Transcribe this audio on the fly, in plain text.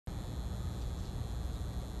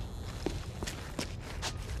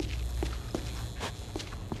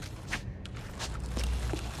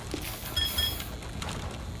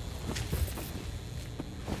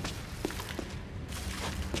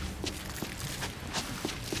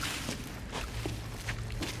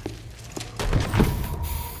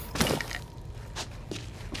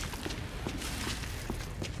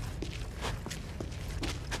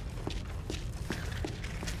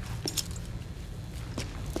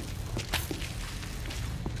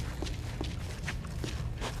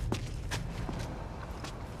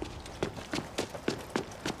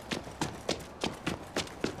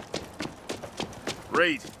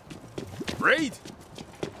Reed. Reed?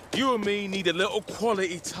 You and me need a little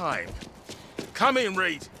quality time. Come in,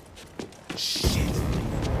 Reed. Shit.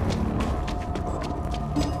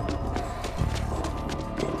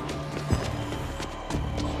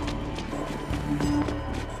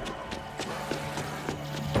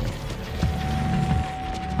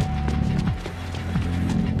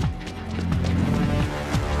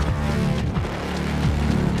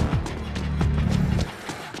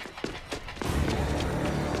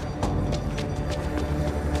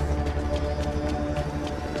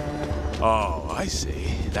 Oh, I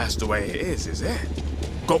see. That's the way it is it?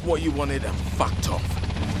 Got what you wanted and fucked off.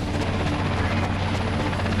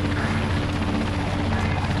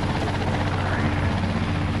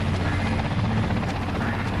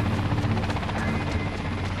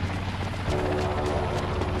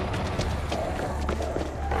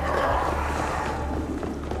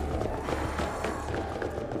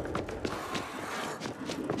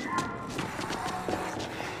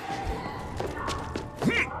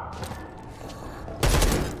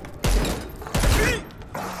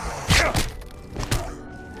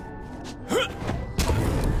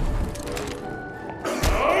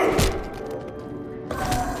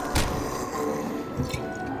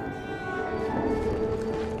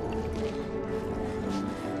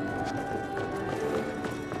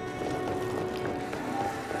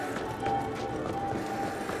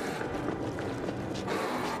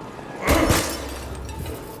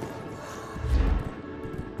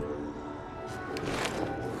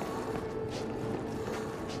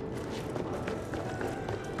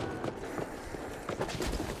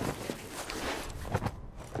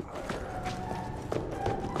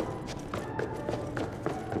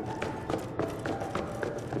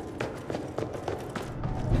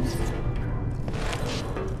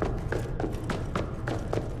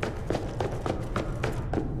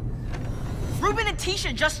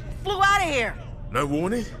 Tisha just flew out of here. No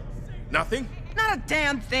warning? Nothing? Not a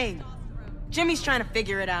damn thing. Jimmy's trying to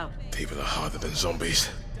figure it out. People are harder than zombies.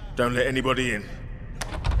 Don't let anybody in.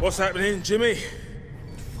 What's happening, Jimmy?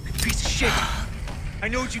 Fucking piece of shit. I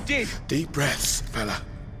know what you did. Deep breaths, fella.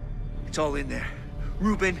 It's all in there.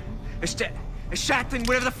 Ruben, Shatlin,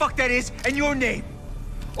 whatever the fuck that is, and your name.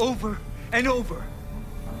 Over and over.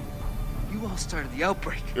 You all started the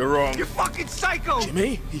outbreak. You're wrong. You're fucking psycho!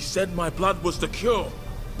 Jimmy, he said my blood was the cure.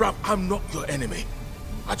 Bruv, I'm not your enemy.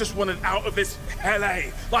 I just wanted out of this LA,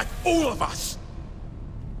 like all of us.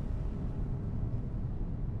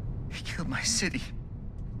 He killed my city.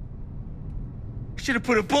 I should have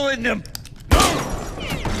put a bullet in him. No!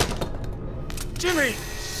 Jimmy,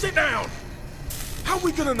 sit down. How are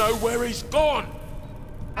we gonna know where he's gone?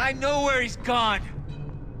 I know where he's gone.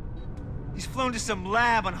 He's flown to some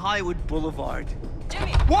lab on Hollywood Boulevard.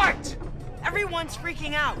 Jimmy! What? Everyone's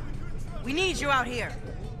freaking out. We need you out here.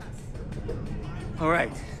 All right.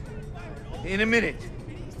 In a minute.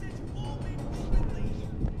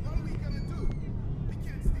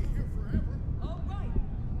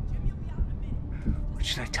 What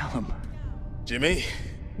should I tell him? Jimmy,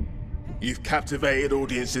 you've captivated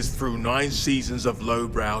audiences through 9 seasons of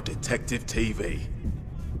lowbrow detective TV.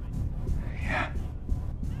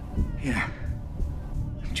 Yeah.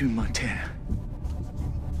 June Montana.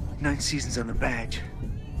 9 seasons on the badge.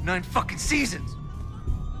 9 fucking seasons!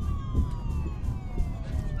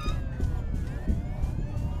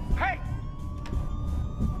 Hey!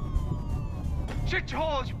 Shut your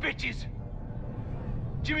holes, you bitches!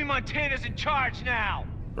 Jimmy Montana's in charge now!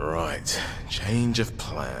 Right. Change of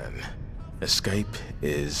plan. Escape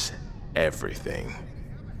is everything.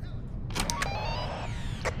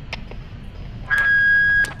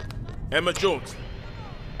 Emma Jones.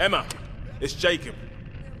 Emma, it's Jacob.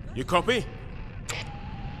 You copy?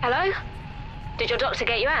 Hello? Did your doctor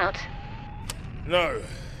get you out? No,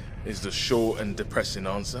 is the short and depressing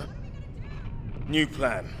answer. New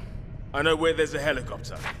plan. I know where there's a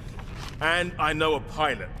helicopter. And I know a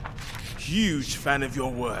pilot. Huge fan of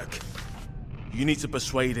your work. You need to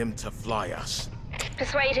persuade him to fly us.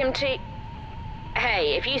 Persuade him to...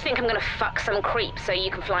 Hey, if you think I'm gonna fuck some creep so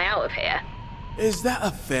you can fly out of here... Is that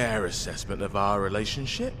a fair assessment of our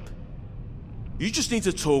relationship? You just need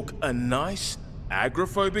to talk a nice,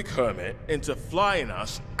 agoraphobic hermit into flying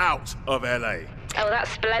us out of LA. Oh, that's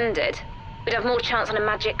splendid. We'd have more chance on a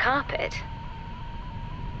magic carpet.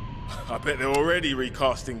 I bet they're already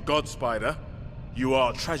recasting God Spider. You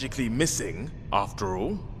are tragically missing, after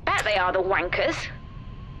all. Bet they are, the wankers.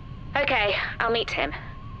 Okay, I'll meet him.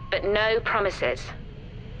 But no promises.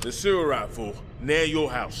 The sewer outfall, near your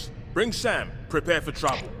house. Bring Sam. Prepare for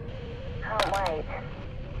trouble. Can't wait.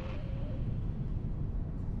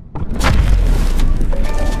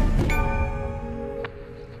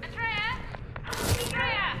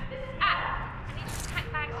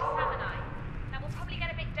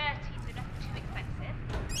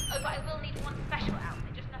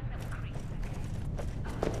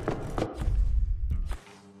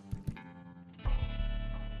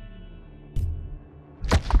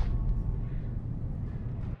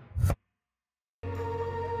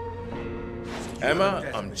 Emma,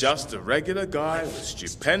 I'm just a regular guy with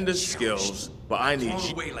stupendous skills, but I need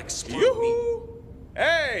you. Yoo-hoo!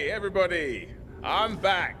 Hey, everybody! I'm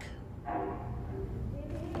back.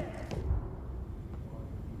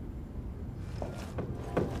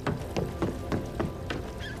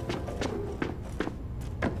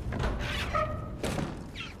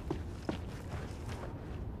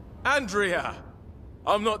 Andrea!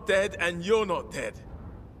 I'm not dead, and you're not dead.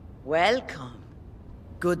 Welcome.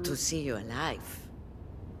 Good to see you alive.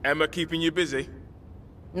 Emma keeping you busy?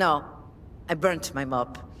 No, I burnt my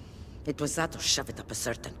mop. It was that or shove it up a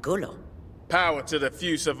certain gulo. Power to the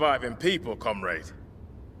few surviving people, comrade.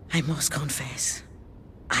 I must confess,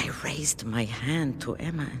 I raised my hand to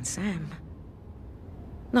Emma and Sam.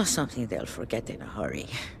 Not something they'll forget in a hurry.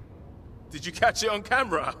 Did you catch it on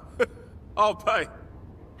camera? I'll pay.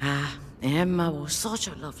 Ah, Emma was such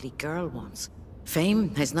a lovely girl once.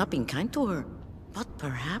 Fame has not been kind to her, but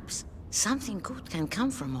perhaps something good can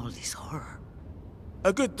come from all this horror.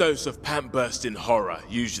 A good dose of pant-bursting horror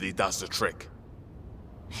usually does the trick.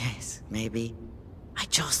 Yes, maybe. I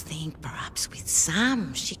just think perhaps with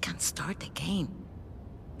Sam, she can start again.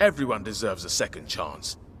 Everyone deserves a second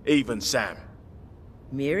chance, even Sam.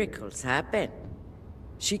 Miracles happen.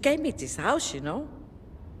 She gave me this house, you know.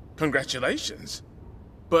 Congratulations.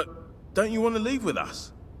 But don't you want to leave with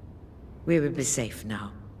us? We will be safe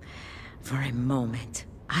now. For a moment,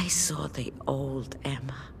 I saw the old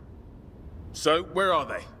Emma. So, where are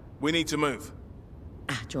they? We need to move.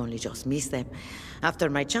 Ah, you only just missed them. After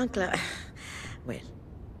my chancla... Well,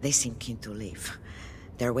 they seem keen to leave.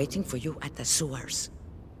 They're waiting for you at the sewers.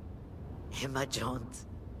 Emma Jones.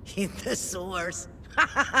 In the sewers.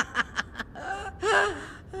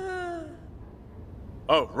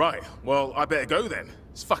 Oh, right. Well, I better go then.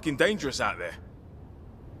 It's fucking dangerous out there.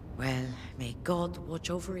 Well, may God watch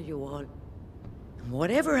over you all. And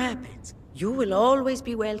whatever happens, you will always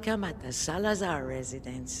be welcome at the Salazar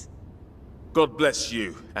residence. God bless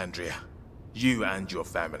you, Andrea. You and your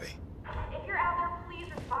family. If you're out there,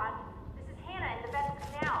 please respond. This is Hannah in the Venice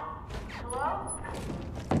Canal. Hello?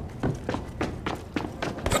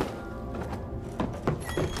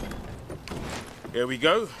 Here we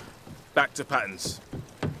go. Back to patterns.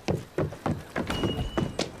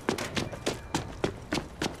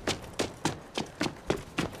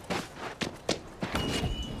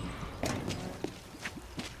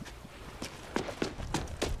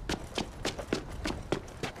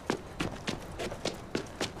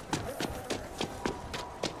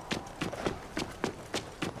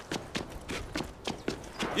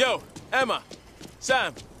 Yo, Emma,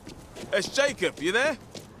 Sam, it's Jacob, you there?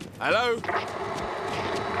 Hello?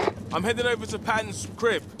 I'm heading over to Patton's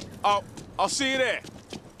crib. I'll see you there.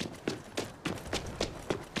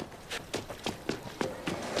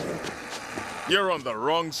 You're on the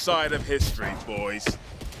wrong side of history, boys.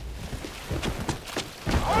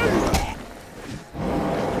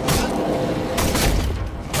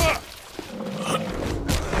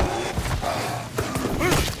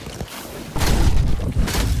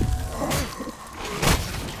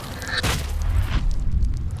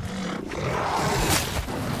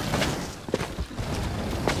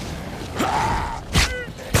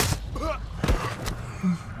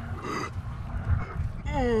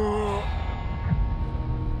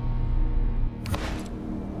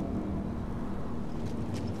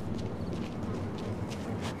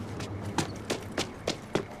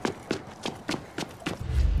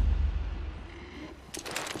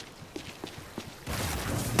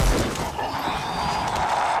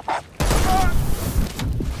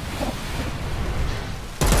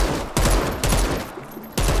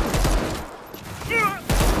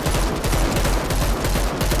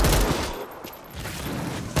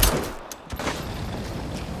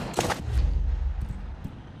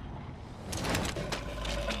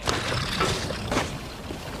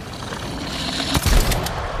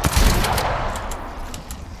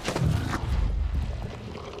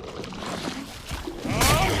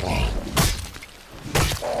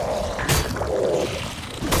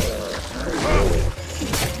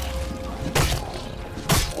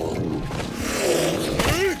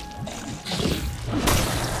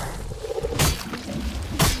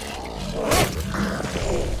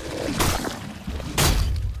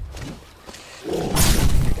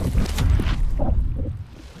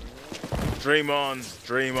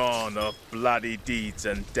 Dream on of bloody deeds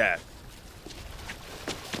and death.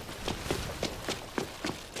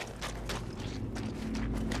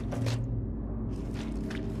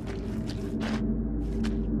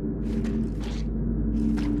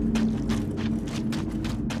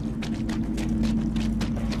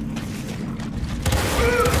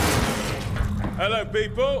 Hello,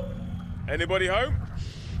 people. Anybody home?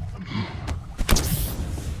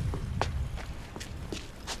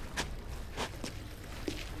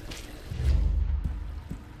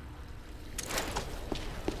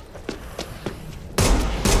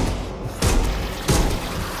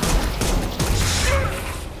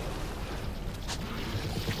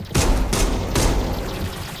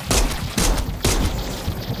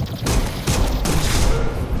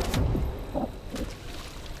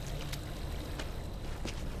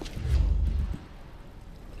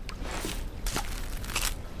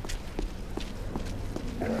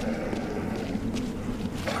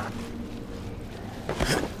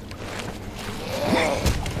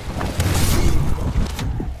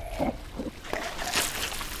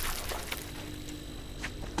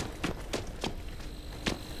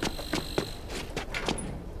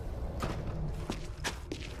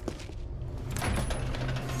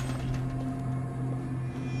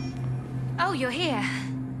 Oh, you're here.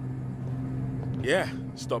 Yeah,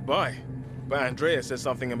 stop by. But Andrea said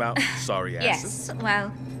something about sorry asses. Yes,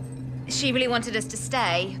 well, she really wanted us to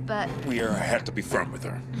stay, but... We had to be firm with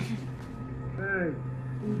her. Hey,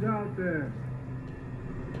 who's out there?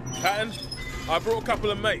 Patton, I brought a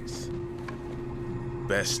couple of mates.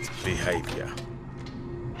 Best behavior.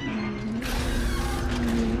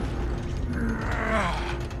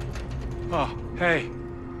 Oh, hey.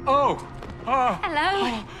 Oh! Oh! Hello?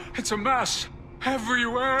 Oh, it's a mess.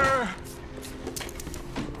 Everywhere.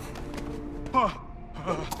 Oh.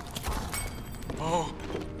 Oh. Oh.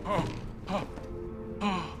 Oh. Oh.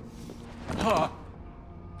 Oh.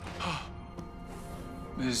 Oh.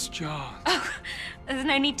 Miss Jones. Oh, there's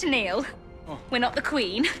no need to kneel. Oh. We're not the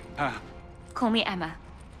Queen. Call me Emma.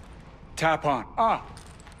 Tap on.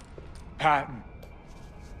 Patton.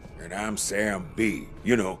 And I'm Sam B.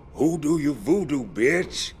 You know, who do you voodoo,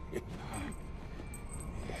 bitch?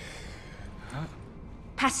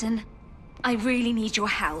 Patton, I really need your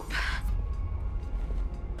help.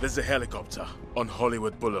 There's a helicopter on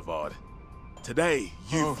Hollywood Boulevard. Today,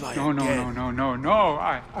 you fly again. No.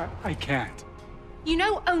 I can't. You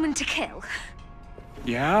know Omen to Kill?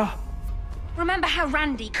 Yeah? Remember how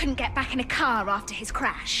Randy couldn't get back in a car after his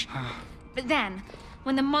crash? But then,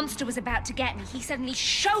 when the monster was about to get me, he suddenly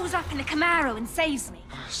shows up in a Camaro and saves me.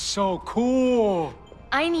 So cool.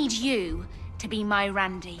 I need you to be my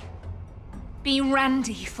Randy. Be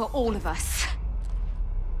Randy for all of us.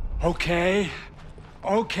 Okay,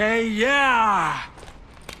 yeah!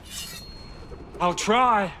 I'll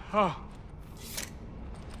try.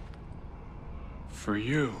 For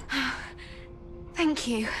you. Thank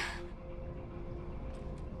you.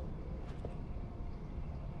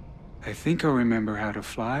 I think I remember how to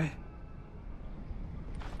fly.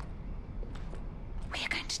 We are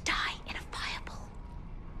going to die in a fireball.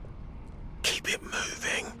 Keep it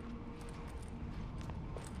moving.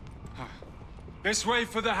 This way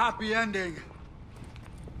for the happy ending.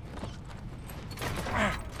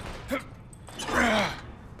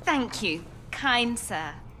 Thank you, kind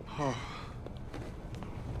sir.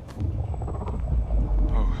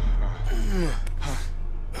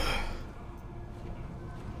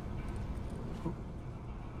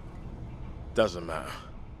 Doesn't matter.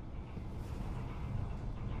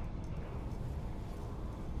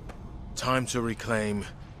 Time to reclaim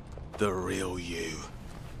the real you.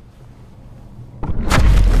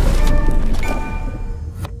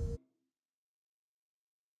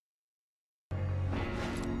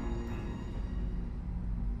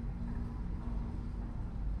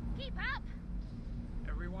 Keep up!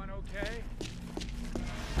 Everyone okay?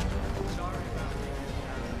 Sorry about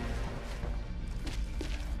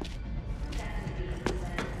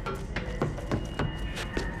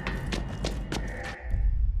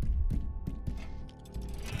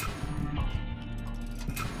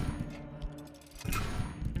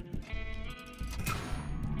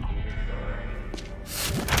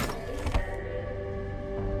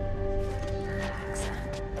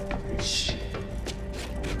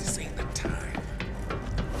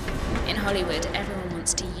In Hollywood, everyone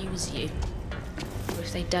wants to use you. Or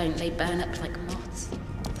if they don't, they burn up like moths.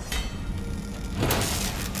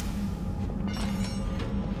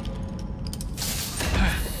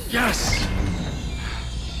 Yes!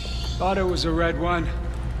 Thought it was a red one.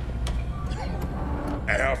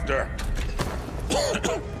 After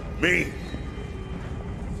me.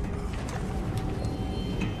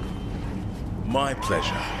 My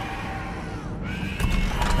pleasure.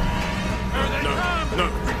 No.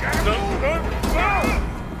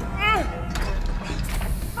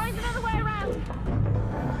 Find another way around!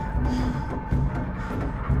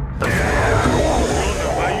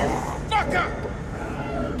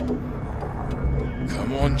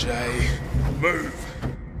 Come on, Jay. Move.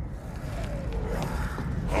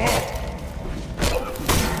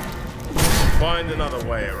 Find another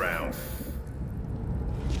way around.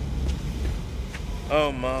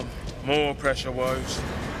 Oh, Mum. More pressure woes.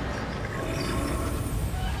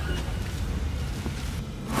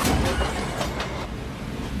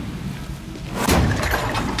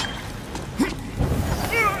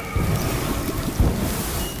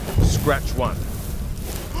 Scratch one.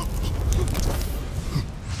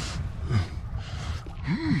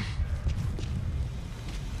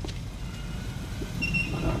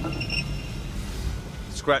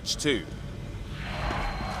 Scratch two.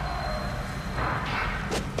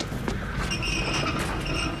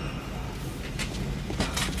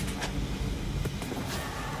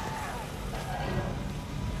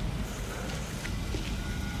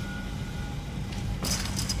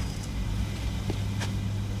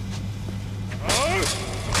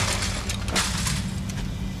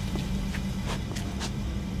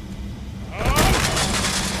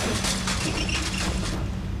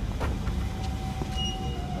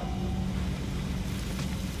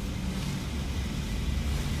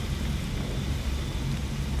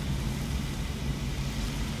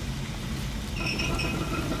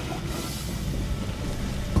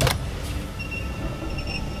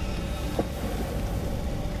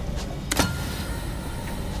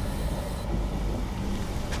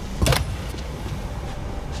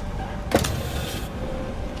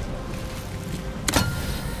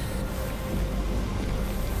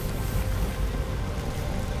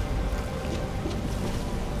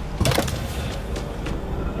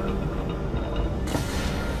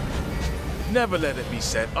 Never let it be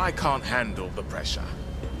said I can't handle the pressure.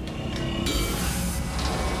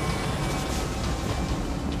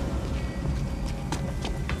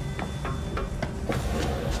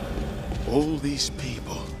 All these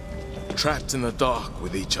people, trapped in the dark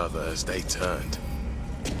with each other as they turned.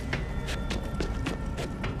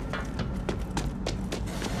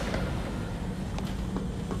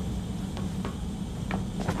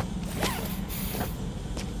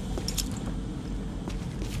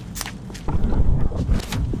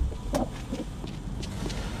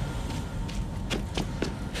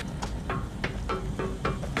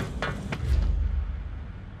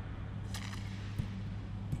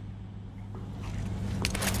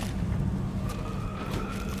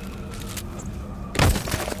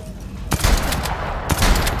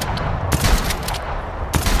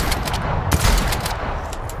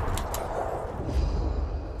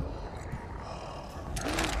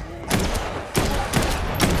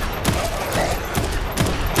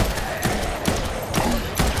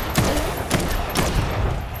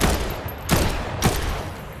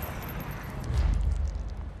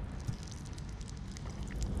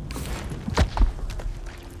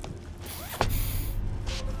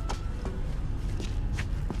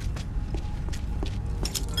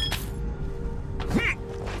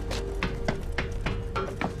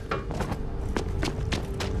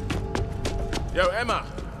 Yo, Emma.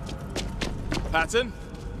 Patton?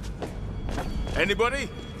 Anybody?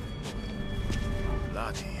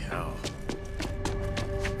 Bloody hell.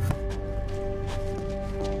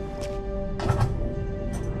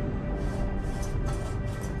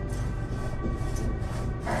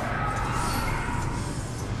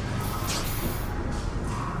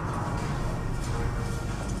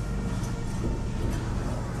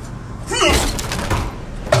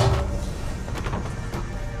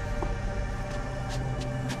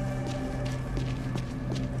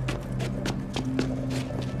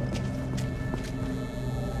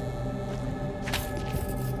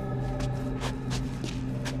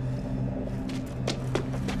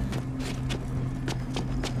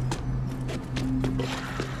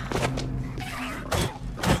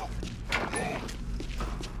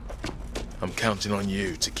 I'm counting on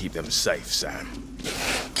you to keep them safe, Sam.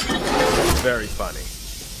 Very funny.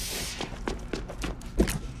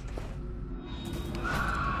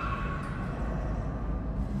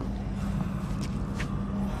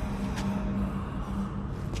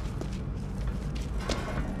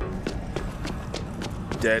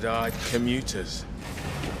 Dead-eyed commuters.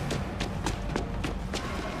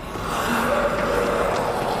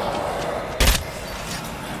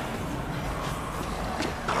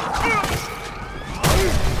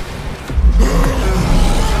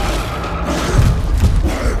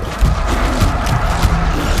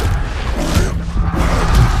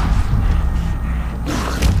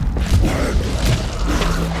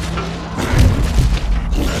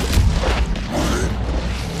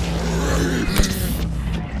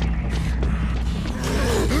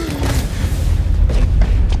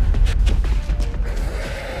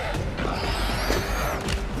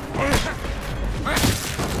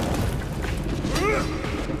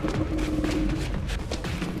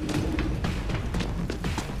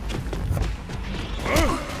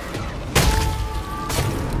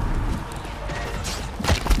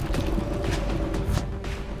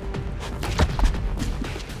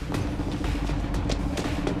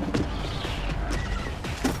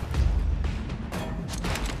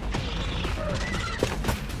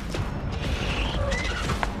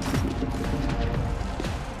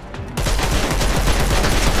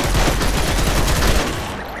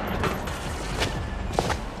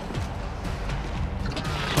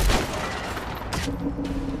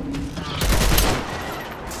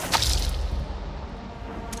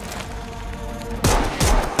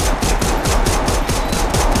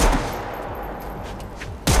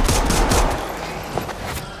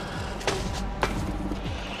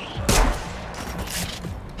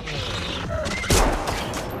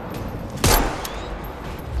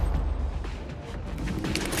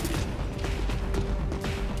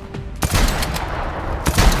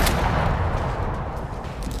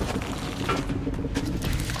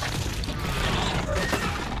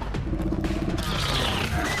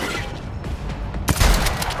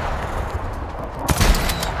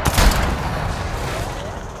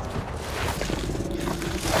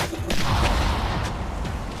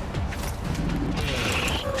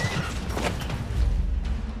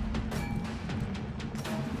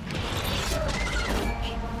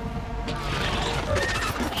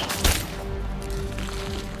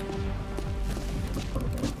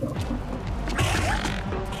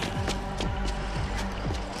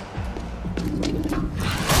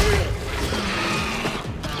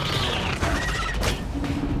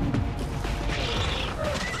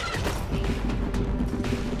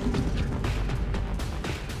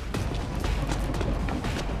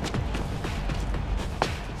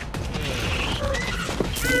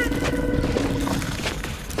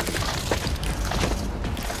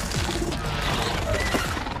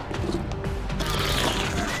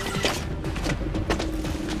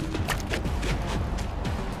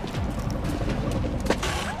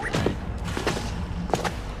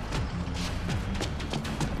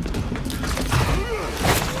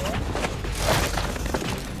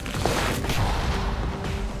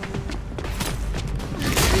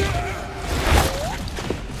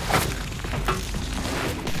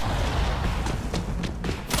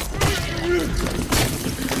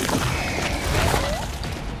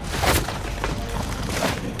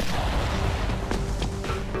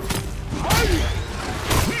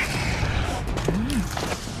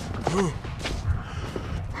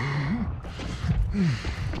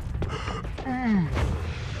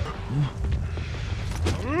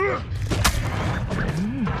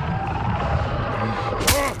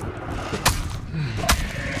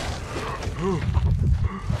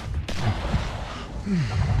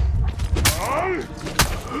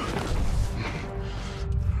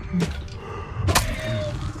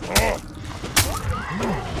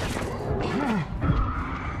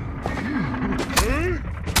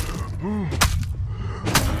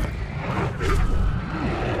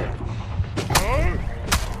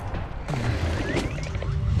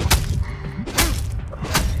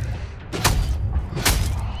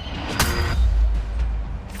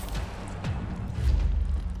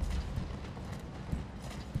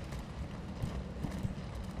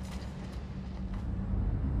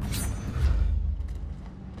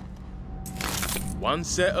 One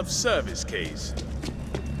set of service keys.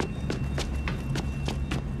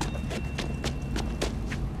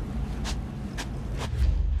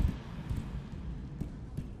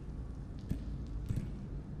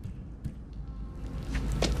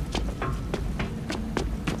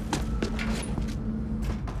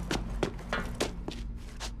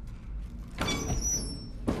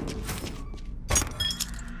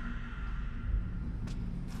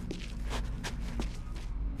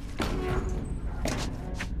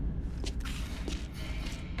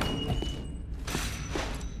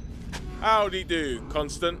 Howdy do,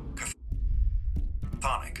 Constant.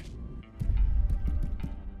 Chthonic.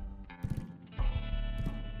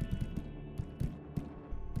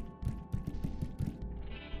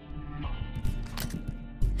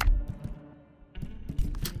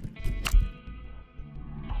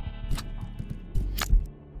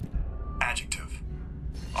 Adjective.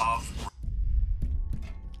 Of.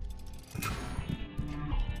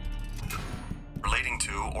 Relating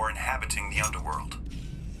to or inhabiting the underworld.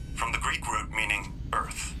 From the Greek root meaning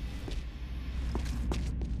earth.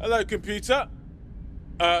 Hello, computer.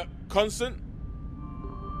 Constant?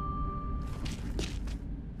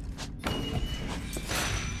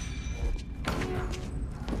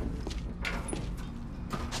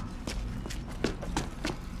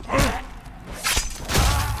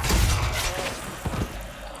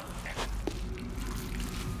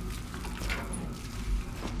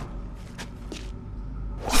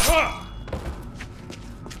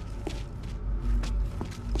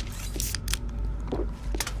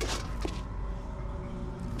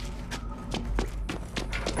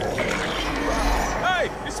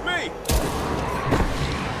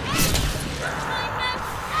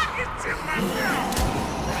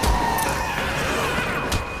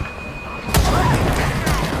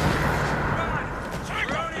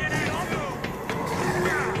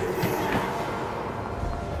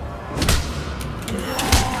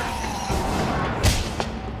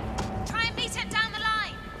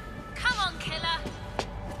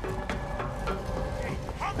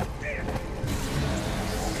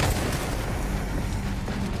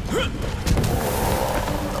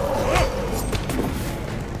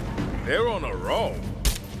 They're on a roll.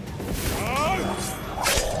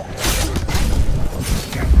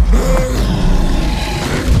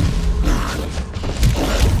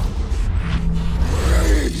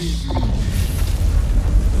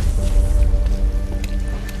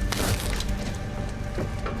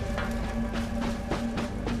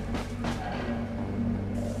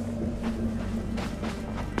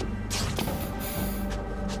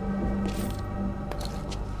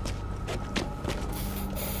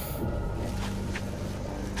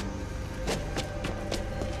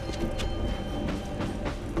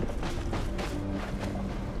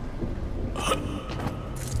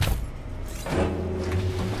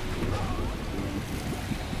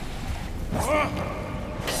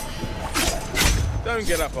 Don't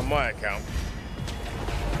get up on my account.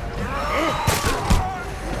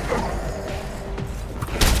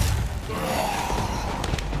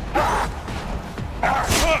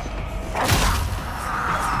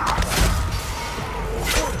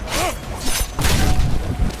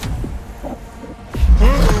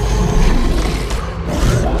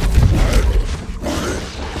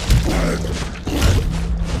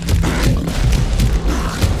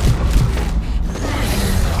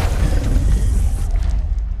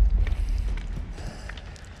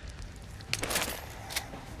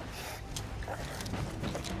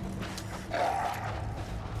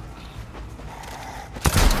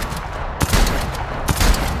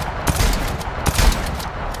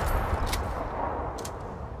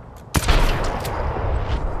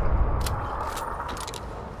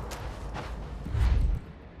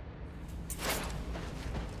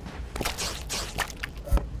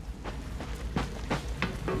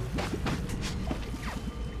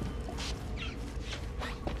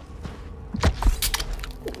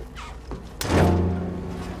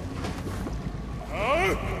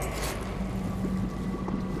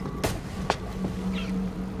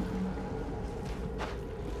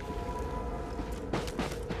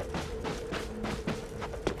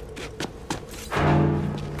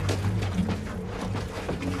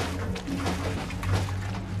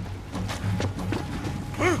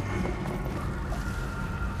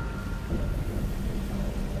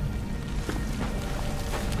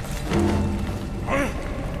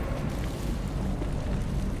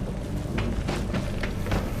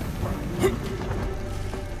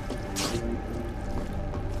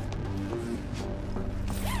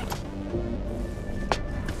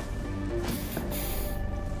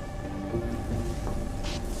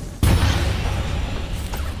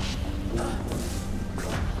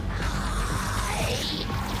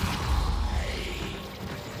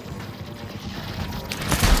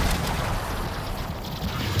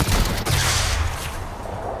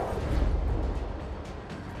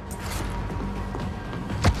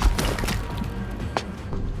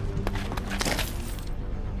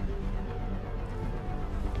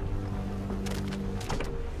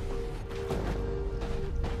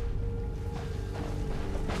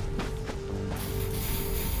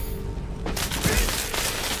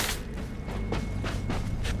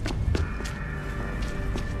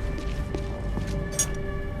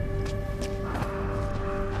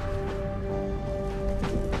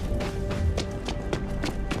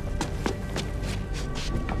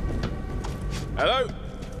 Hello?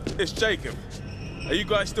 It's Jacob. Are you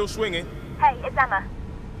guys still swinging? Hey, it's Emma.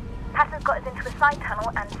 Patton's got us into a side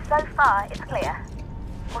tunnel, and so far, it's clear.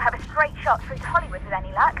 We'll have a straight shot through to Hollywood with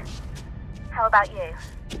any luck. How about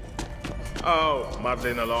you? Oh,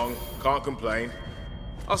 muddling along. Can't complain.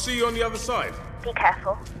 I'll see you on the other side. Be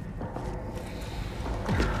careful.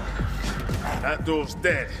 That door's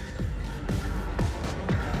dead.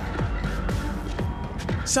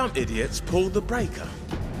 Some idiots pulled the breaker.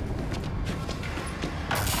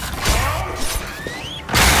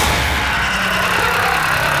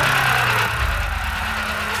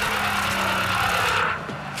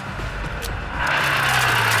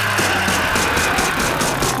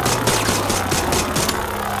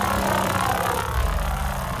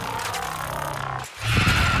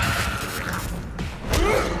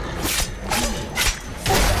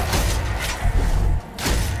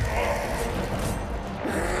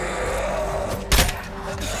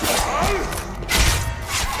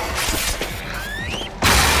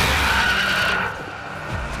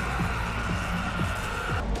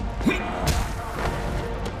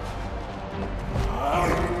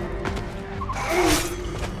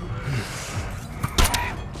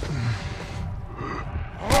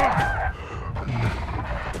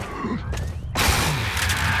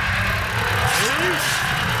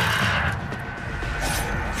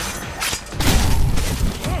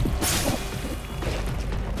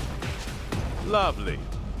 Lovely.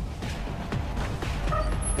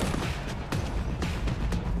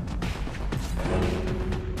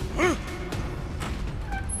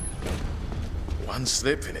 One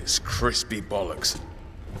slip and it's crispy bollocks.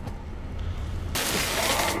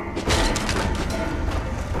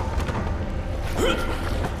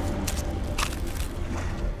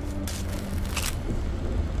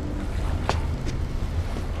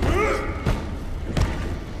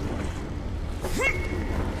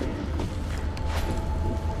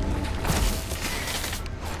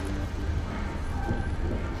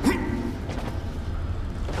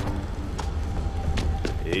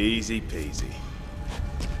 Easy peasy.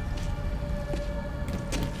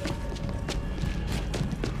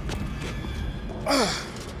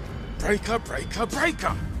 Breaker, breaker,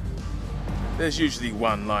 breaker! There's usually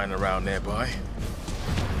one lying around nearby.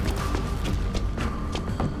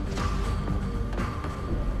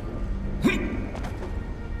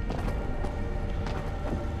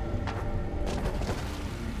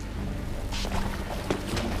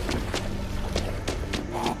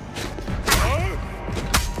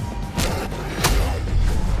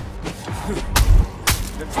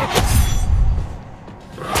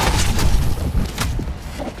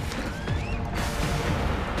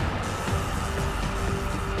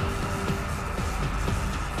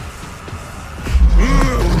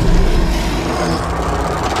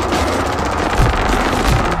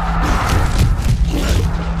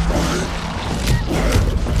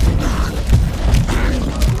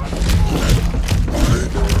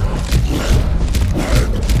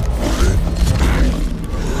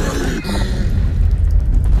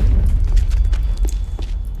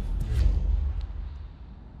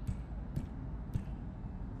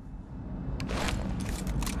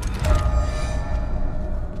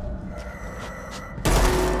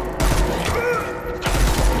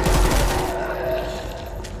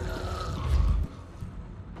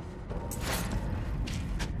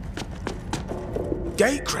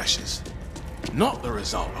 Gate crashes. Not the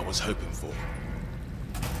result I was hoping for.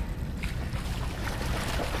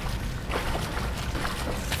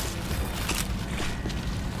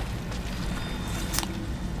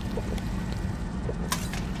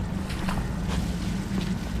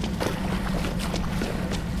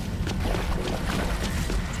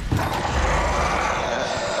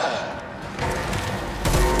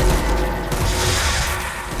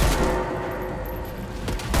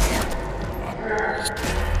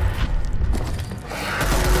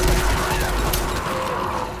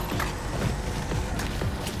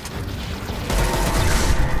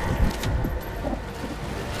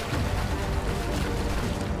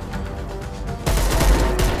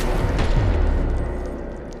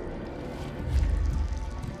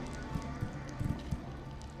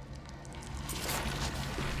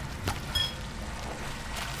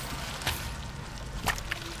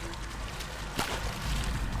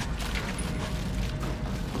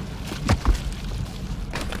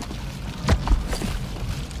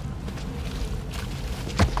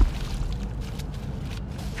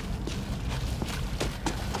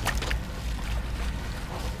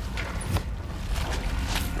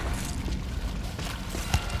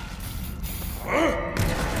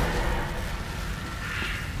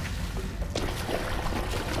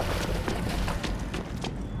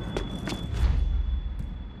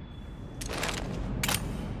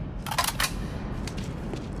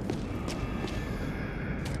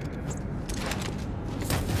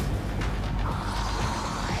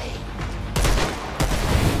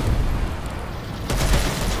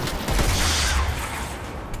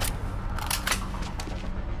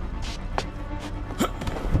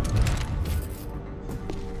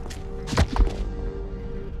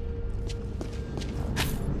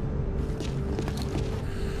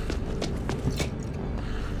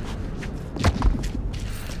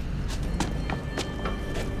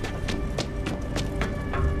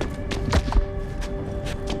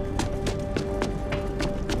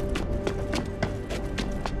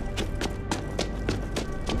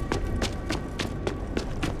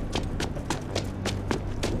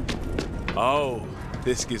 Oh,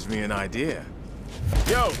 this gives me an idea.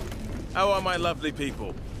 Yo, how are my lovely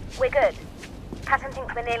people? We're good. Patton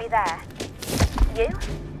thinks we're nearly there. You?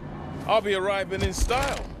 I'll be arriving in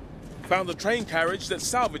style. Found a train carriage that's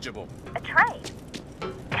salvageable. A train?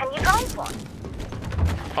 Can you drive one?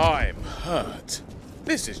 I'm hurt.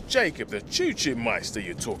 This is Jacob, the choo-choo meister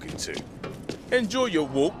you're talking to. Enjoy your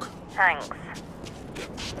walk. Thanks.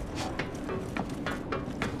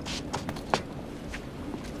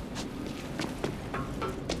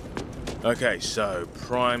 Okay, so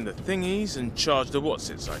prime the thingies and charge the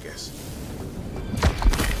whatsits, I guess.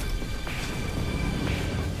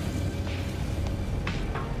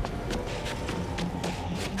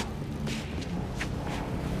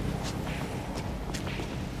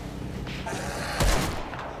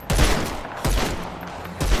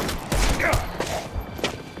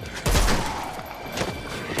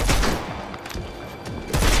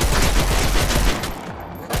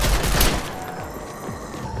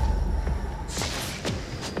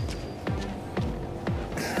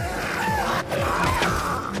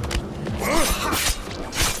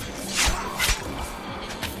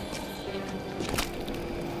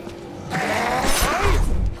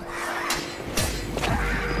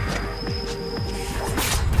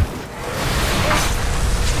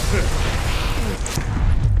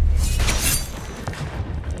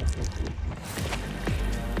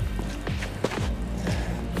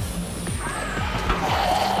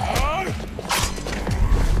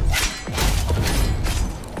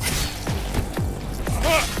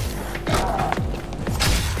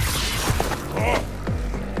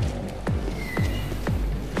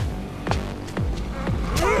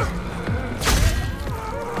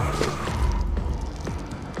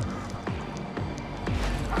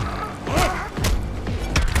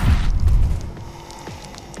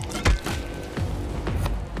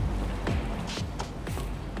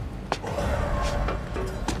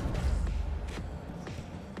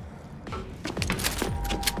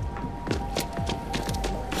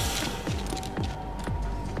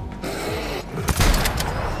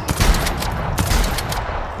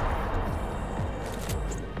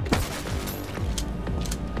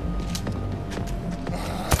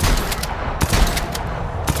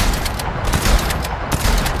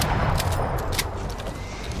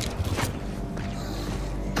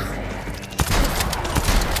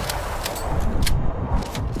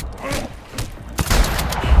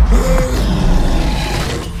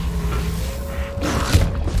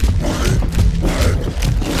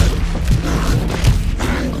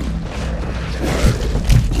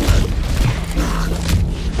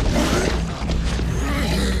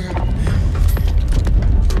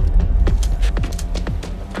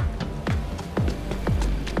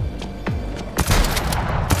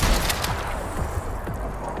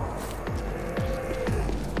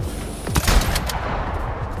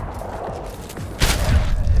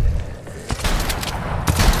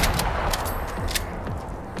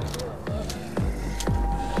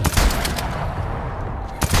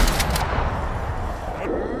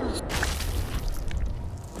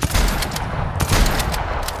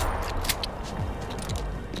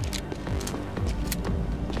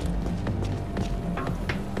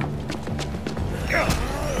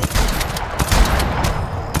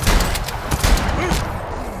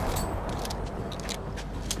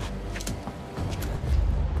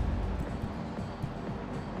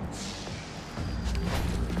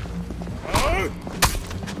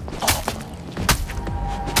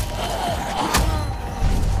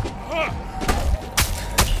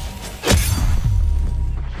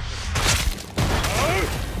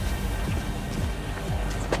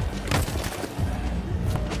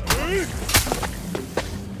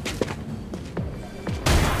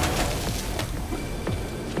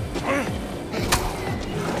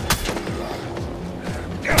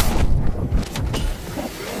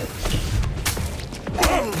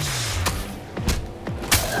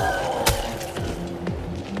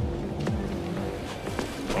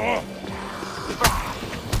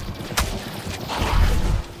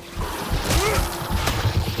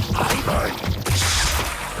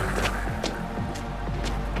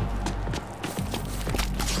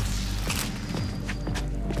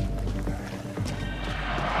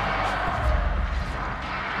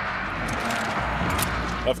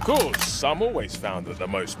 Of course, I'm always found at the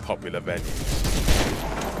most popular venues.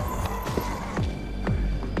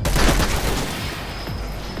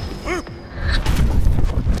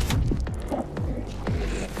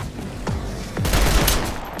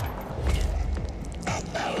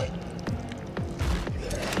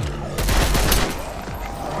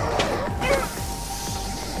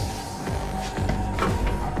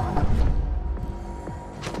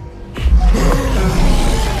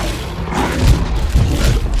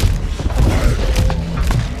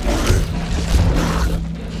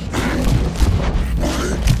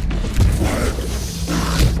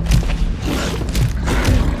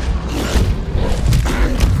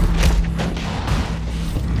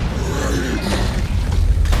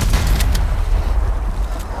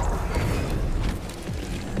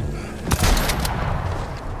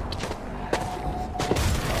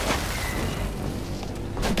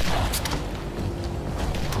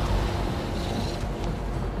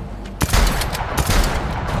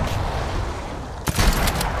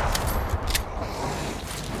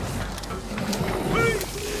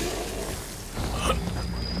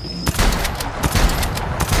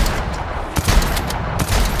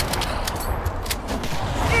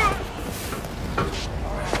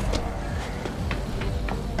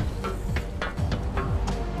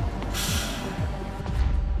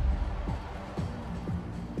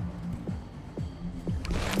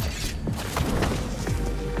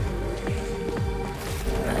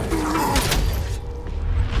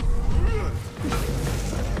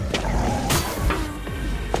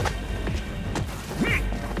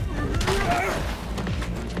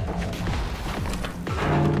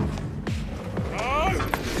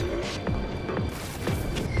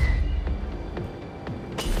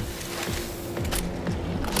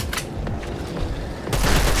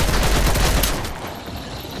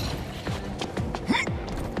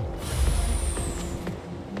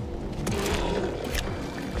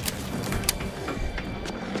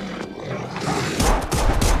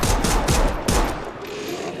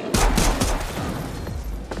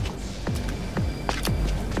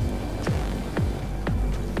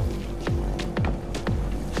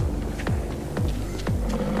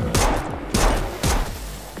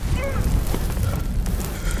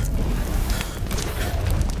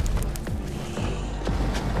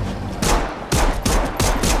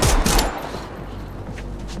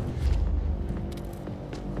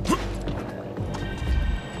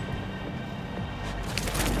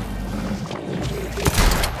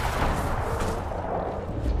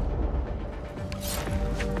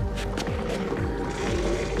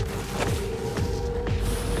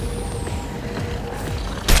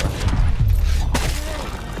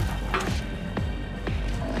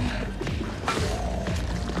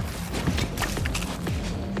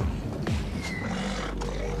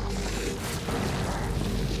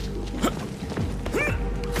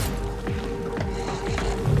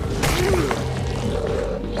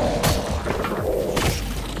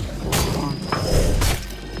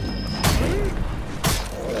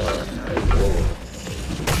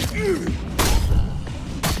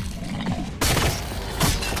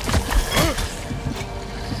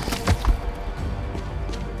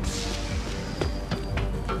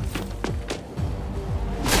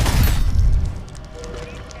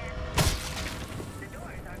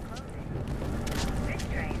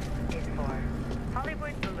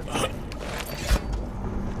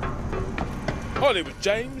 Hollywood,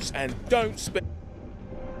 James, and don't spare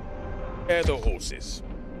the horses.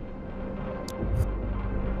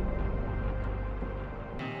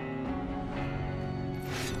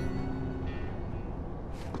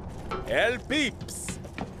 Hell peeps!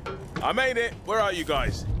 I made it. Where are you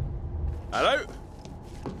guys? Hello?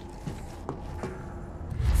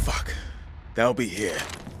 Fuck. They'll be here.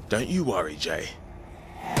 Don't you worry, Jay.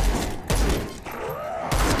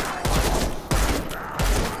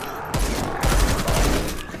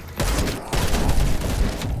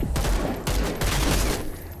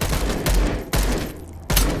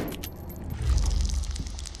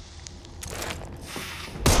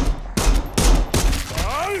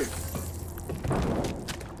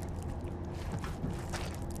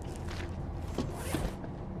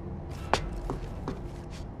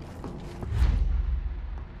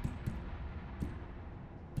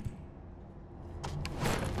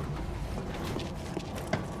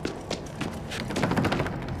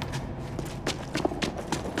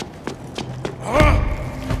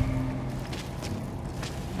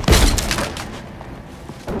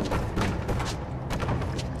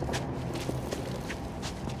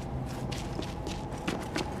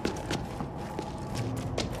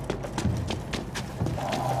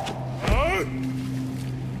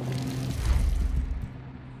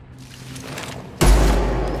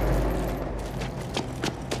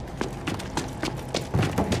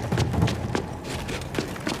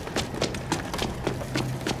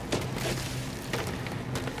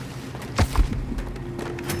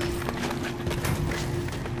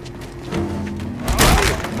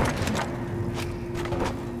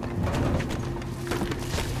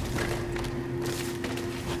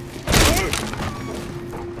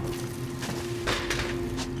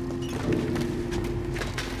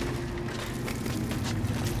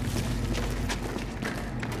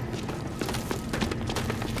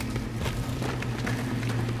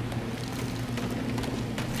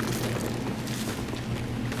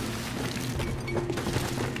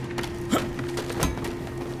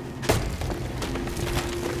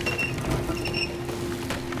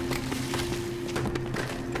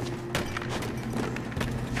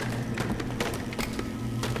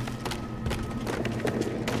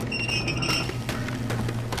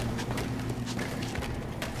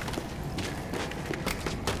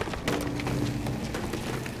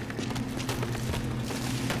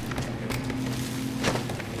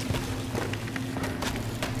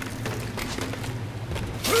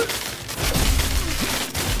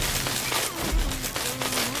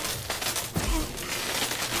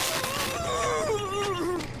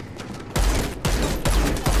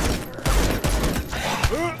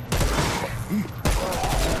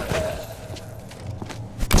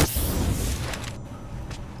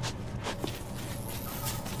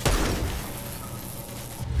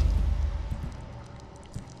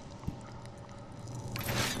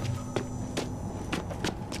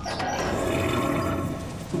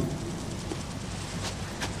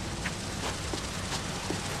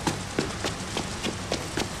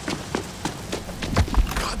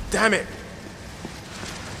 Damn it!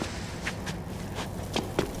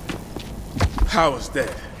 Power's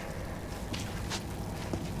there.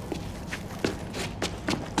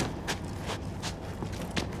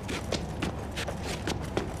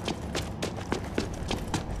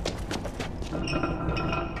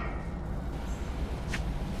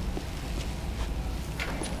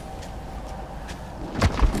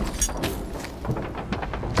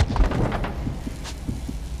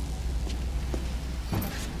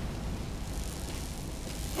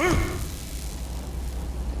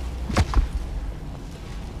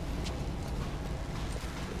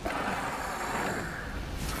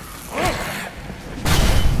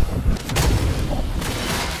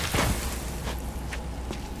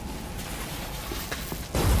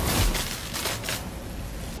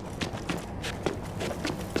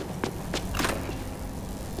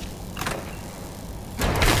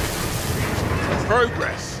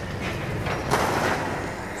 Progress.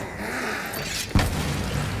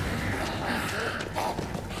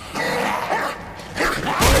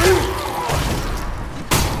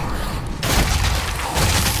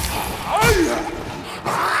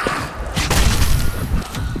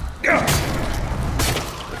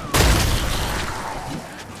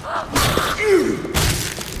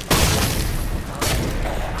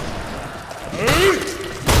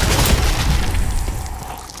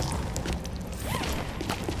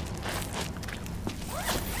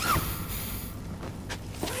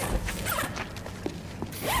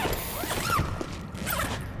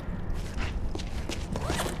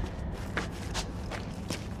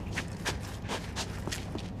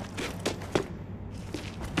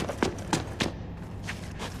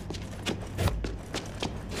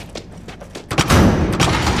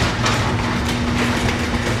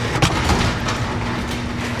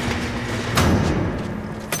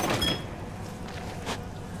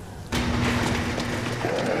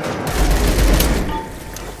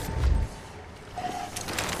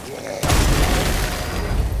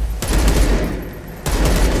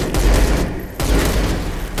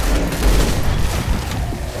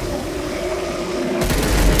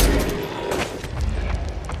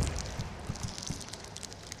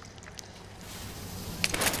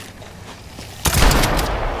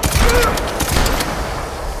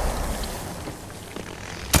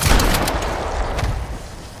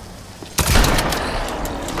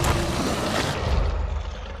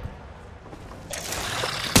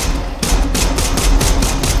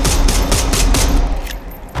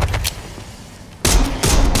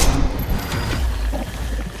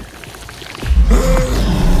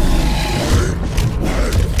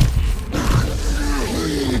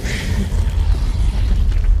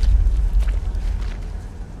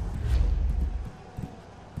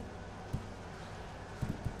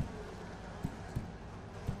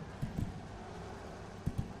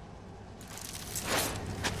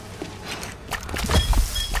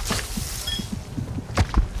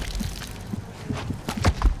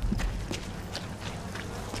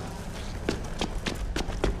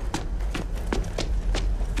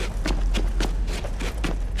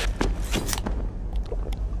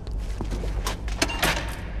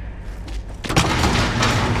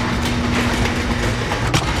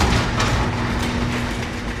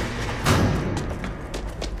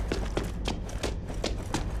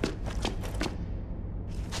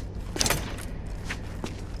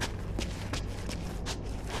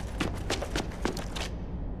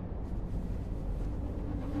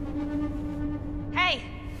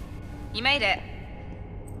 You made it.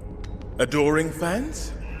 Adoring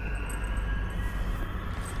fans?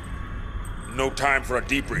 No time for a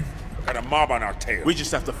debrief. Got a mob on our tail. We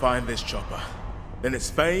just have to find this chopper. Then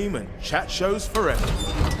it's fame and chat shows forever.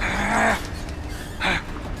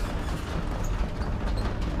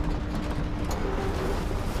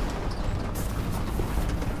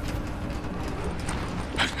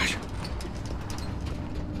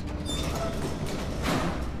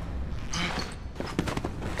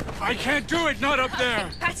 I can't do it, not up there!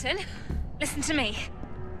 Patton, listen to me.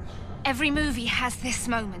 Every movie has this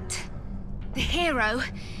moment. The hero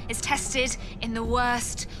is tested in the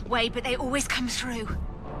worst way, but they always come through.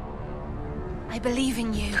 I believe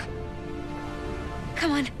in you.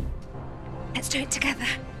 Come on. Let's do it together.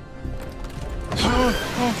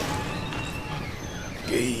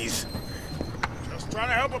 Geez. Just trying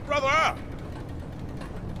to help a brother out.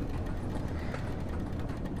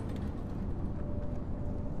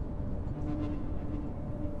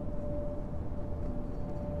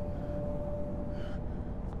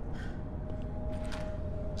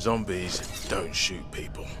 Zombies don't shoot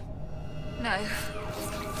people. No.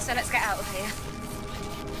 So let's get out of here.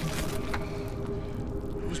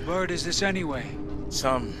 Whose bird is this anyway?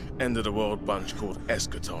 Some end-of-the-world bunch called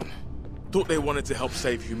Eschaton. Thought they wanted to help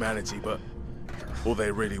save humanity, but all they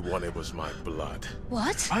really wanted was my blood.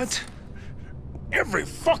 What? What? Every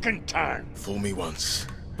fucking time! Fool me once.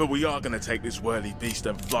 But we are gonna take this whirly beast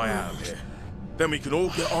and fly out of here. Then we can all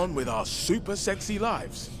get on with our super sexy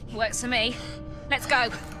lives. Works for me. Let's go.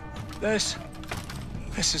 This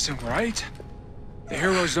isn't right. The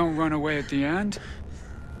heroes don't run away at the end.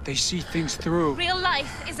 They see things through. Real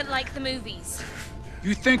life isn't like the movies.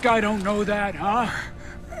 You think I don't know that, huh?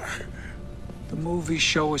 The movies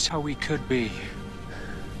show us how we could be.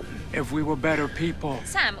 If we were better people.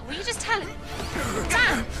 Sam, will you just tell him?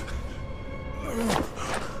 Sam!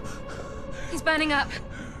 He's burning up.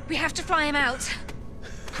 We have to fly him out.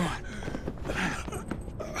 Come on.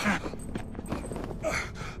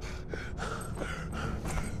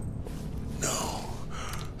 No.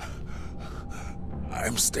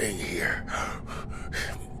 I'm staying here.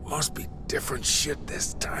 Must be different shit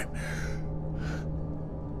this time.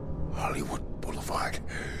 Hollywood Boulevard.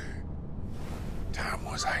 Time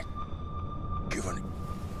was I given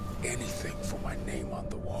anything for my name on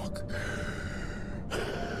the walk.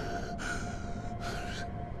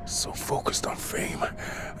 So focused on fame,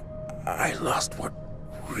 I lost what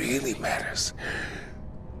really matters.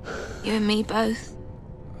 You and me both.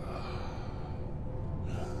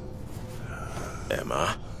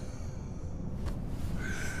 Emma.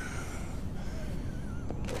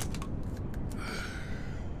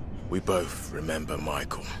 We both remember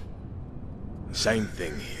Michael. Same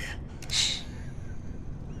thing here. Shh.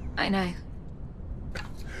 I know.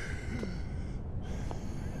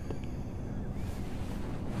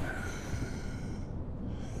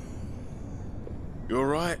 You're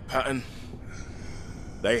right, Patton.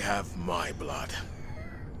 They have my blood.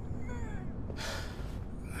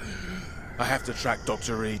 I have to track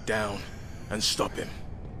Dr. Reed down and stop him.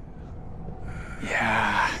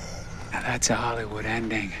 Yeah, now that's a Hollywood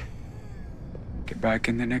ending. Get back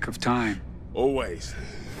in the nick of time. Always.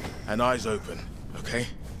 And eyes open, okay?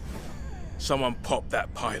 Someone pop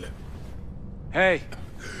that pilot. Hey!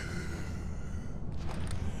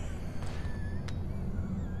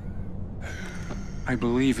 I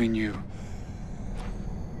believe in you.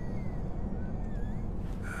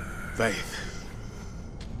 Faith.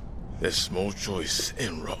 There's small choice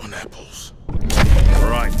in rotten apples.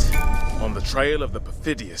 Right. On the trail of the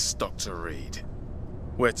perfidious Dr. Reed.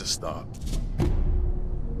 Where to start?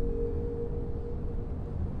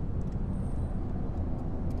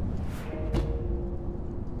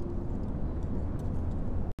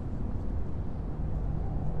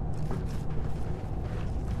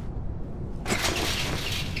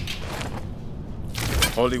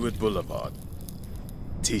 Hollywood Boulevard.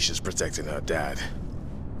 Tisha's protecting her dad,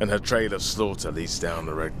 and her trail of slaughter leads down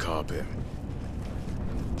the red carpet.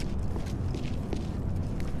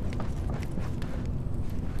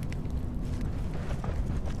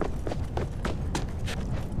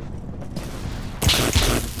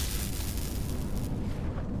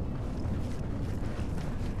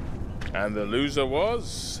 And the loser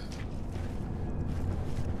was...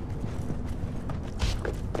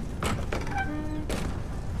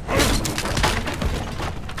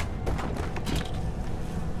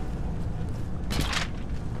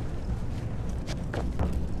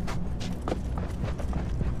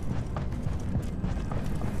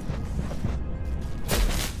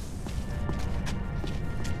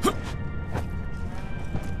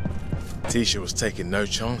 Tisha was taking no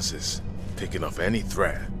chances, picking off any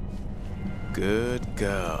threat. Good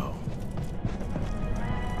girl.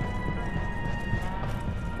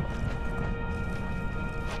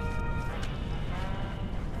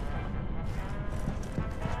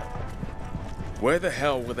 Where the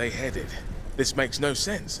hell were they headed? This makes no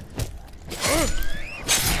sense.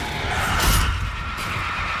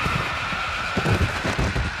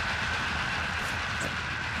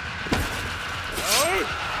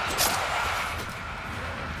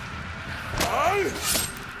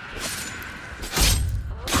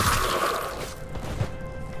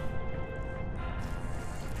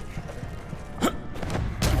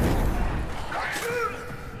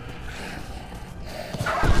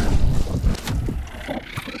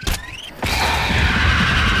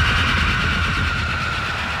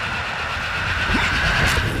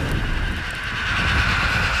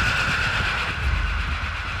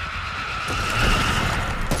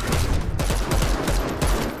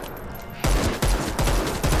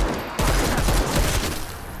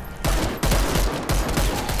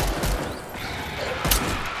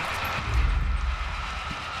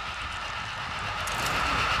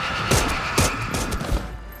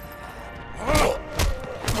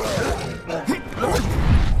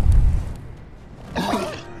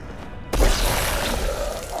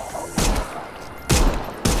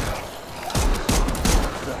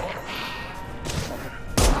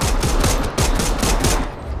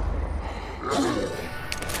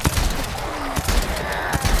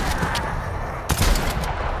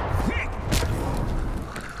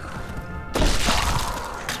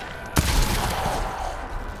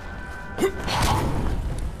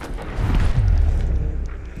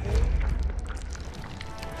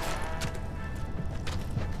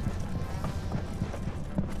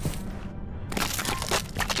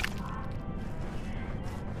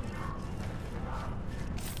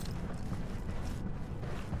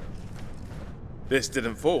 This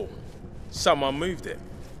didn't fall. Someone moved it.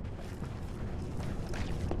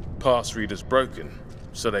 Pass reader's broken,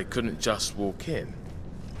 so they couldn't just walk in.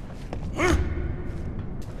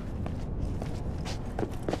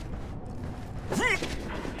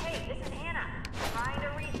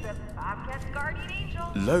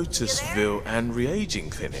 Lotusville and reaging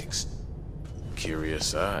clinics.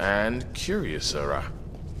 Curiouser and curiouser.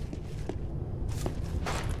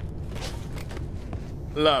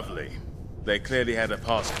 Lovely. They clearly had a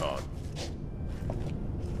pass card.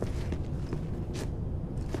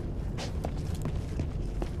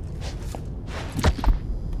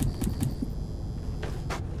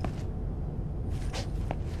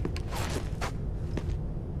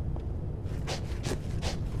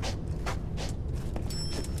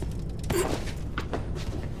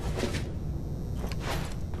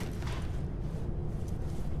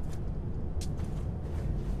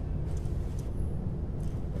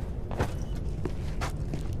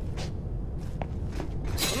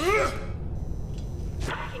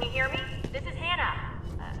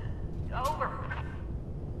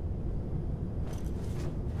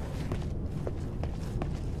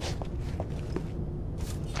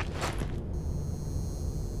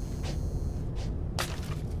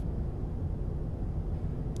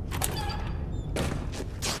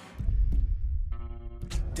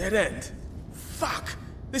 Dead end? Fuck!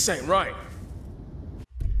 This ain't right.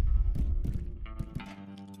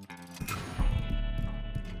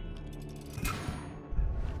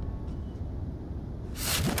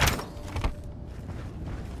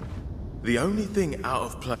 The only thing out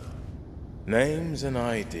of place. Names and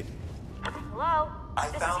ID. Hello?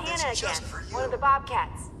 This is Hannah again. One of the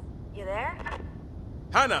Bobcats. You there?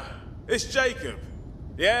 Hannah! It's Jacob.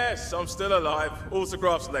 Yes, I'm still alive.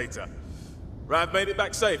 Autographs later. Rav made it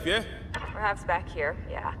back safe, yeah? Rav's back here,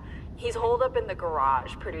 yeah. He's holed up in the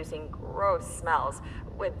garage, producing gross smells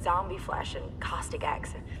with zombie flesh and caustic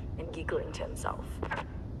X, and giggling to himself.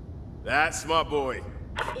 That's my boy.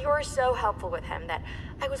 You were so helpful with him that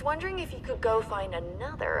I was wondering if you could go find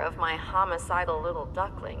another of my homicidal little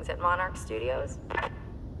ducklings at Monarch Studios.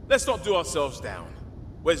 Let's not do ourselves down.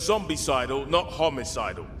 We're zombicidal, not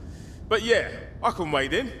homicidal. But yeah, I can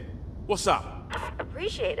wade in. What's up?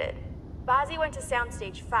 Appreciate it. Bozzy went to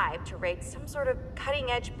Soundstage 5 to raid some sort of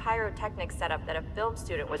cutting-edge pyrotechnic setup that a film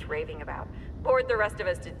student was raving about. Bored the rest of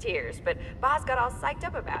us to tears, but Boz got all psyched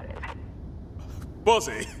up about it.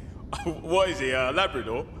 Bozzy? What is he, a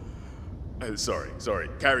Labrador? Sorry,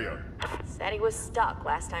 carry on. Said he was stuck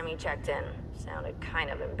last time he checked in. Sounded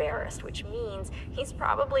kind of embarrassed, which means he's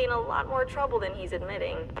probably in a lot more trouble than he's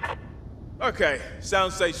admitting. Okay,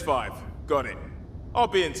 Soundstage 5. Got it. I'll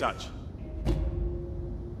be in touch.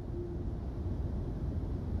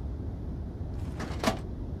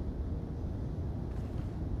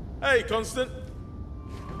 Hey, Constant.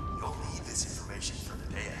 You'll need this information for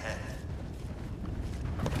the day ahead.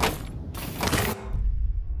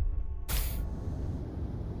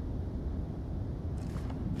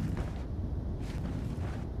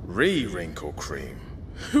 Wrinkle cream.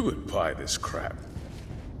 Who would buy this crap?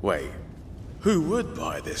 Wait, who would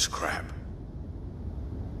buy this crap?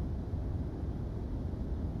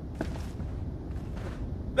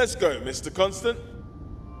 Let's go, Mr. Constant.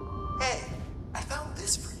 Hey, I found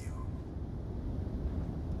this for you.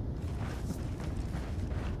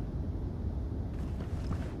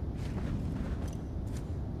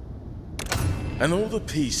 And all the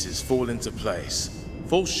pieces fall into place.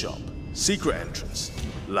 Full shop, secret entrance.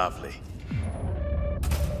 Lovely.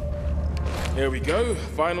 Here we go,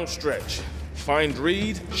 final stretch. Find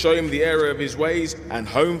Reed, show him the error of his ways, and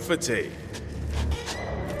home for tea.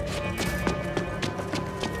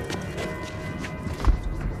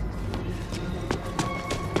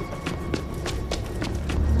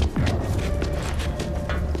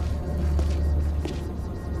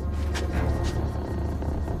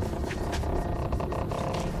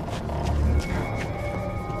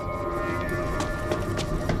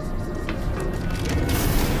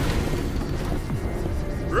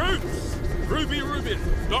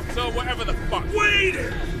 Doctor, whatever the fuck. Wait!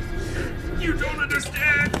 You don't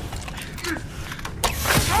understand!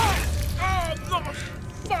 Oh, not a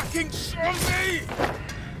fucking zombie!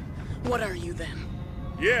 What are you then?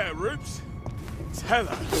 Yeah, Roops. Tell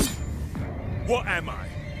her. What am I?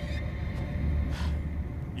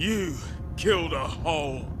 You killed a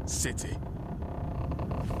whole city.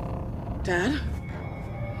 Dad?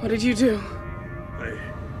 What did you do?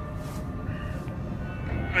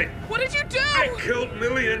 What did you do? I killed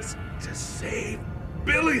millions to save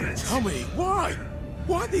billions. Tell me, why?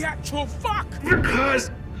 Why the actual fuck? Because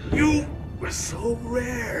you were so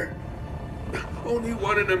rare. Only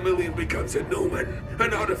 1 in a million becomes a Newman,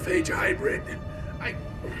 an autophage hybrid.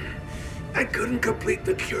 I couldn't complete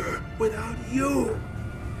the cure without you.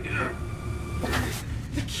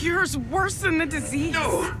 The cure's worse than the disease.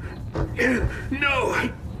 No.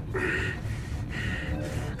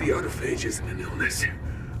 The autophage isn't an illness,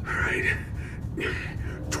 all right?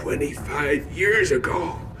 25 years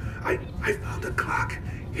ago, I found a clock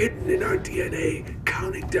hidden in our DNA,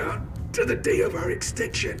 counting down to the day of our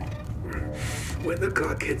extinction. When the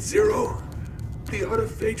clock hits 0, the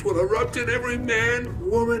autophage will erupt in every man,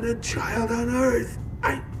 woman, and child on Earth.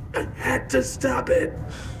 I had to stop it.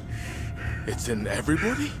 It's in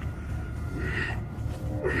everybody?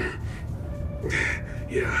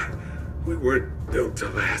 Yeah, we weren't built to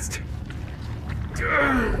last.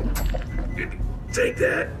 Take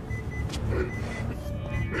that.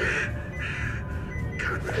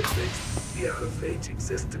 Conrad thinks the autophage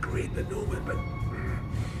exists to create the Newman, but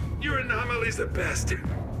your anomaly's the best.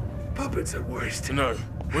 Puppets at worst. No,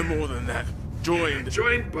 we're more than that. Joined.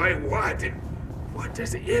 Joined by what? What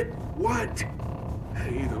does it want?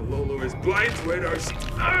 Either Lolo is blind to it or she...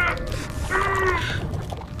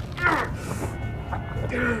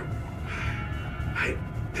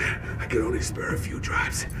 I can only spare a few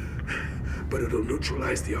drops, but it'll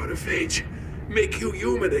neutralize the autophage, make you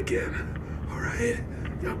human again. All right?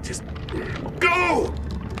 Now just go!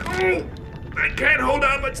 Go! I can't hold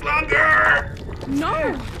on much longer!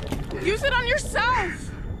 No! Use it on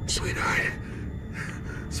yourself! Sweetheart,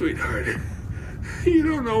 you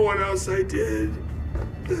don't know what else I did.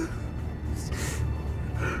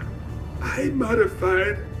 I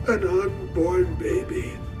modified an unborn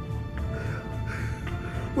baby.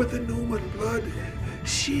 With the Newman blood,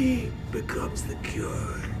 she becomes the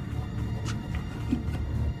cure.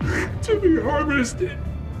 To be harvested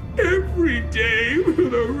every day for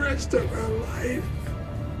the rest of her life.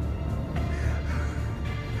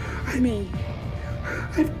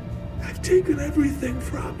 I've taken everything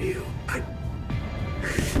from you. I'm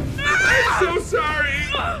so sorry!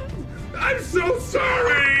 I'm so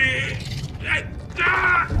sorry!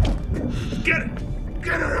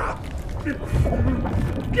 Get her out!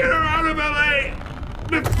 Get her out of LA!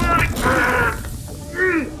 Before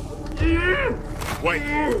Wait,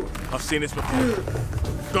 I've seen this before.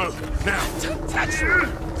 Go, now! Don't touch me!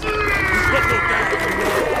 Let's go down!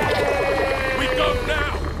 We go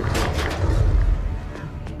now!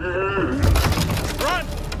 Run!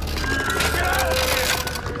 Get out!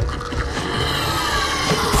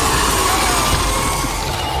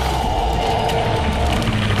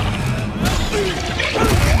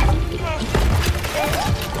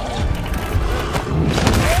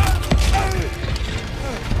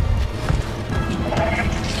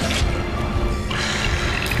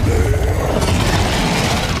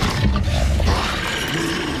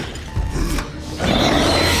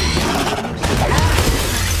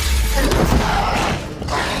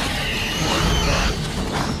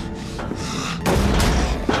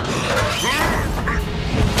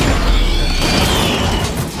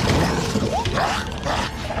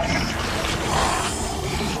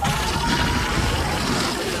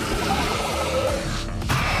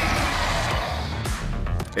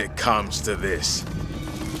 It comes to this.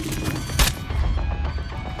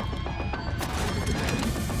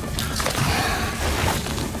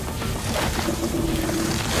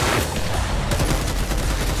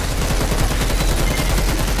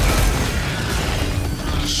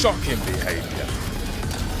 Shocking behavior.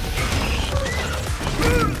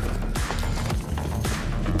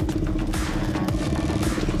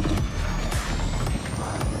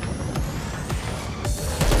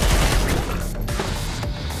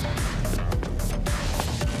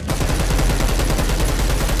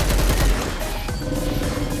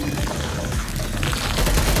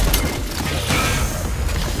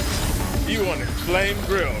 You want it flame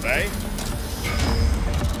grilled, eh?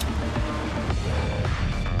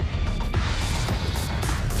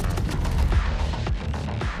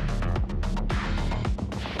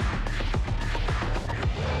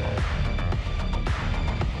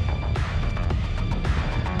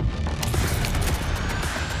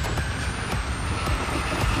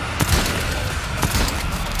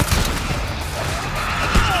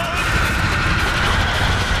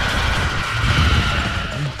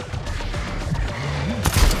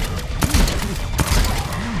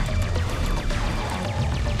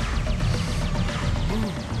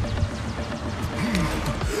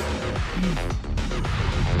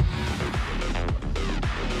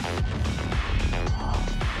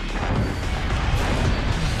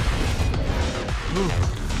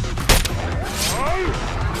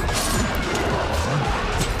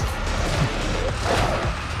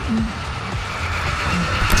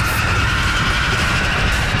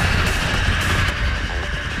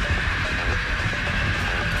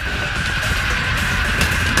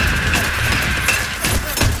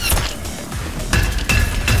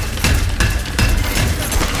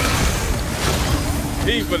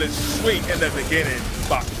 gospel is sweet in the beginning,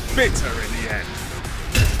 but bitter in the end.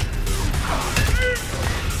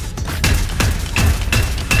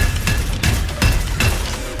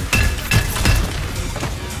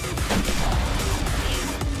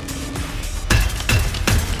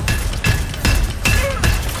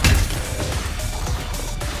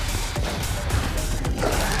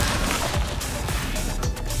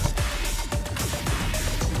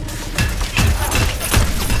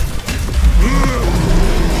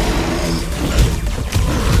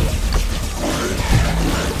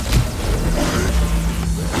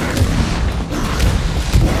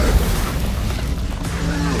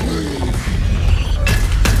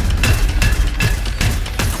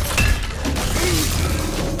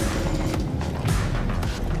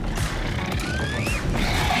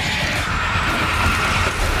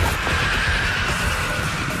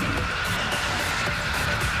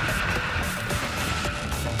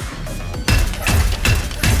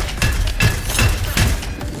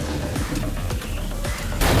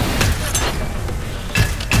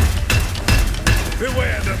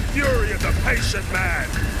 Beware the fury of the patient man!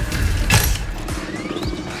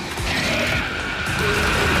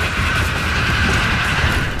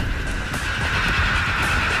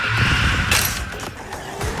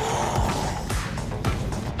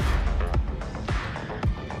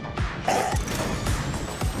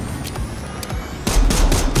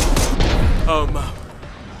 Oh, Mom.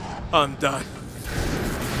 I'm done.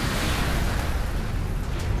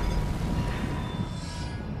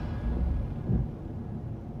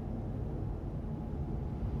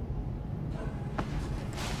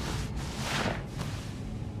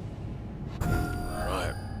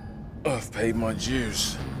 I've paid my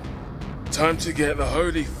dues. Time to get the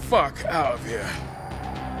holy fuck out of here.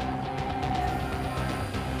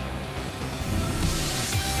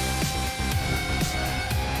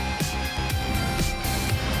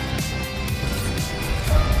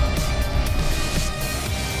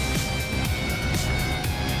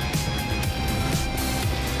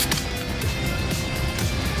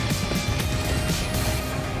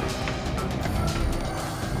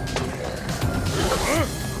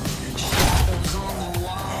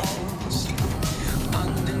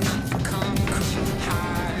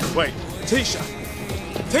 Wait, Tisha!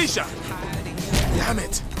 Tisha! Damn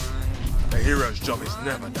it! The hero's job is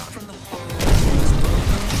never done.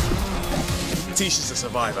 Tisha's a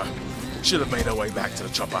survivor. Should have made her way back to the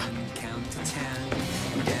chopper.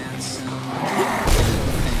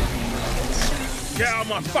 Get out of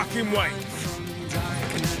my fucking way!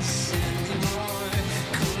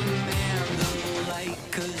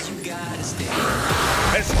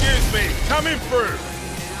 Excuse me, coming through!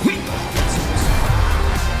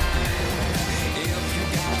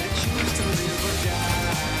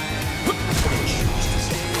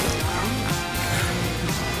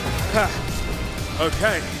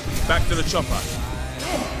 Okay, back to the chopper.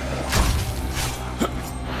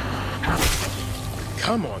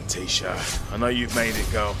 Come on, Tisha. I know you've made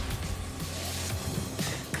it, girl.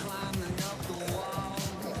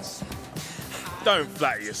 Don't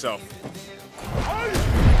flatter yourself.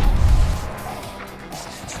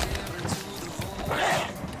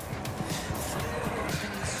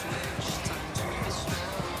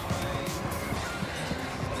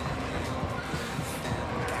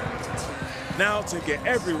 Now to get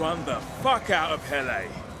everyone the fuck out of LA.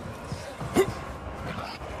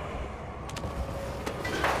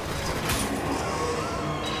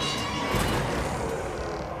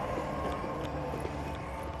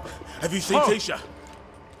 Have you seen Tisha?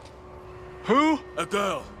 Who? A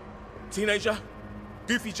girl. Teenager.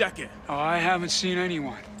 Goofy jacket. Oh, I haven't seen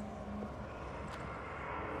anyone.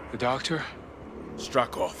 The doctor?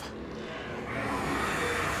 Struck off.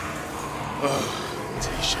 Oh,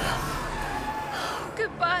 Tisha.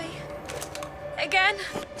 Goodbye. Again?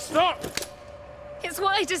 Stop! It's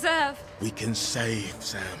what I deserve. We can save,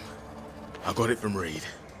 Sam. I got it from Reed.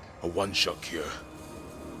 A one-shot cure.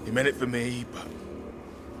 He meant it for me, but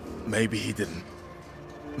maybe he didn't.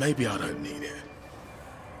 Maybe I don't need it.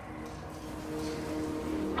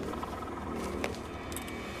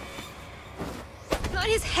 Not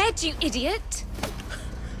his head, you idiot!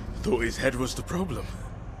 Thought his head was the problem.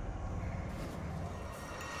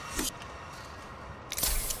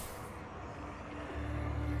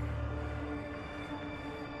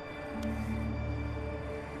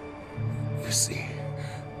 You see,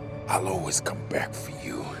 I'll always come back for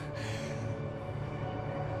you.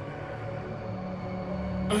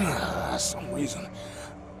 Some reason,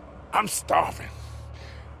 I'm starving.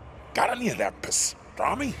 Got any of that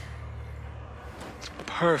pastrami?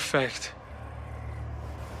 Perfect.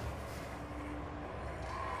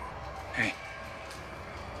 Hey,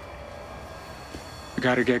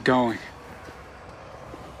 gotta get going.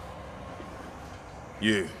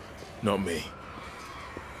 You, not me.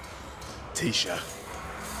 Tisha.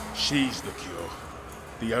 She's the cure.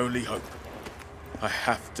 The only hope. I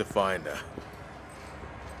have to find her.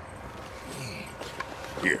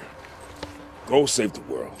 Here. Go save the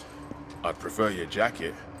world. I'd prefer your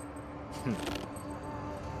jacket.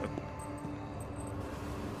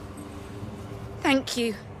 Thank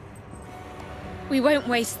you. We won't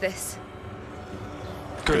waste this.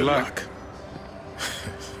 Good luck.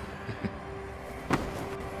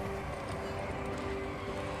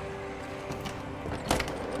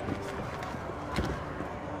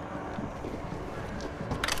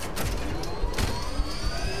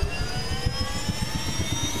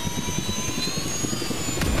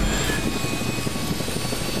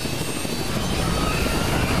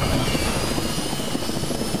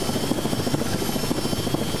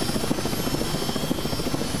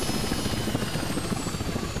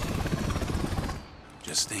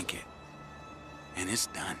 Just think it. And it's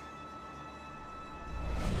done.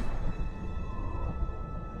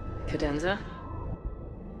 Cadenza?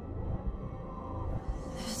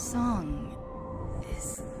 The song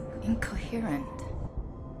is incoherent.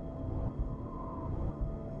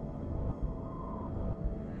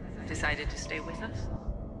 Decided to stay with us?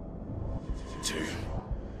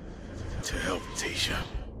 To help Tisha.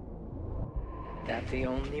 That the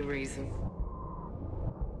only reason?